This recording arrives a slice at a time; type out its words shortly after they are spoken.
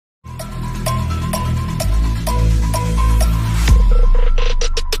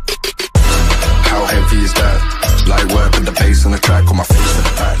track, on my face to the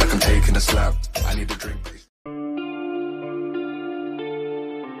back like I'm taking a slap. I need a drink.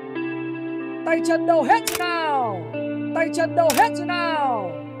 Tay chân đâu hết chứ nào, tay chân đâu hết chứ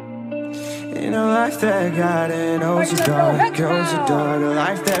nào. In a life that got it, goes so dark, goes so dark. A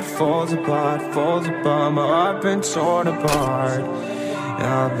life that falls apart, falls apart. My heart been torn apart,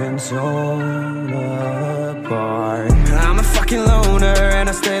 I've been torn apart. I'm a fucking loner and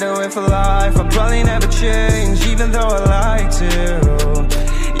I stayed away for life. I'll probably never change, even though I like to.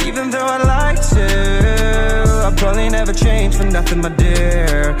 Even though I like to, I'll probably never change for nothing, my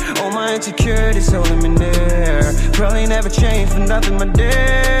dear. All my insecurities holding me near. Probably never change for nothing, my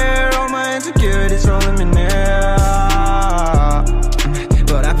dear. All my insecurities holding me near.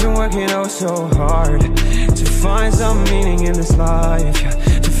 But I've been working oh so hard to find some meaning in this life,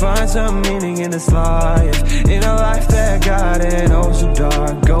 to find some meaning in this life. In a life that got it oh so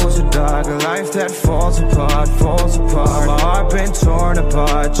dark, goes so dark. A life that falls apart, falls apart. My heart been torn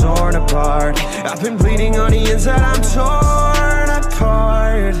apart, torn apart. I've been bleeding on the inside, I'm torn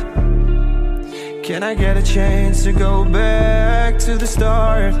apart. Can I get a chance to go back to the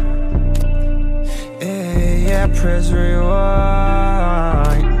start? Yeah, press rewind.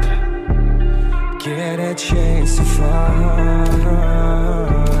 Get a chance to find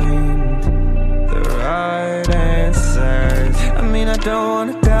the right answers. I mean, I don't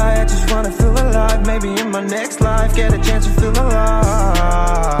wanna die, I just wanna feel alive. Maybe in my next life, get a chance to feel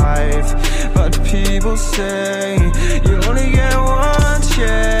alive. But people say you only get one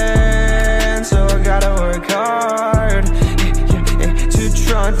chance, so I gotta work hard to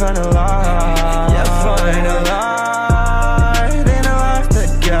try and find a light. Yeah, find a light in a life that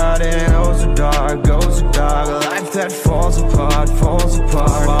got it oh so dark, goes so dark. A life that falls apart, falls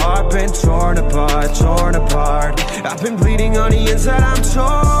apart. My heart been torn apart, torn apart. I've been bleeding on the inside, I'm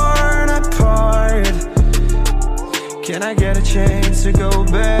torn apart. Can I get a chance to go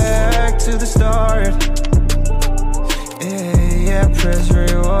back to the start? Yeah, press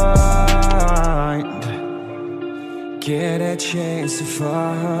rewind. Get a chance to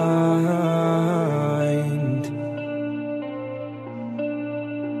find.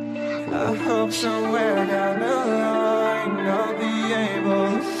 I hope somewhere down the line I'll be able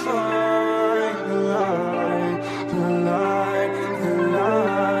to find the light, the light, the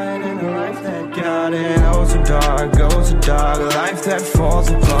light. In a life that got it oh so dark, goes so dark. A life that falls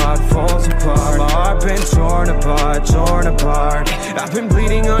apart, falls apart. My heart been torn apart, torn apart. I've been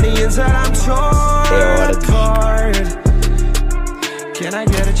bleeding on the inside, I'm torn apart. Can I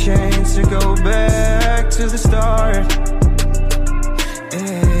get a chance to go back to the start?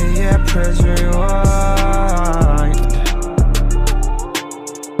 Yeah, press rewind.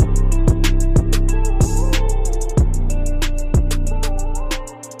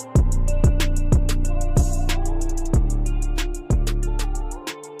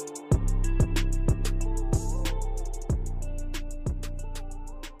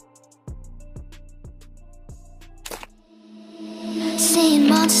 Seeing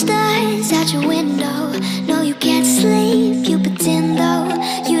monsters out your window. No, you can't sleep, you pretend though.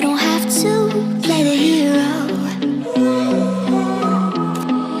 You don't have to play the hero,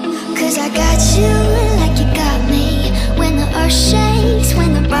 'cause I got you.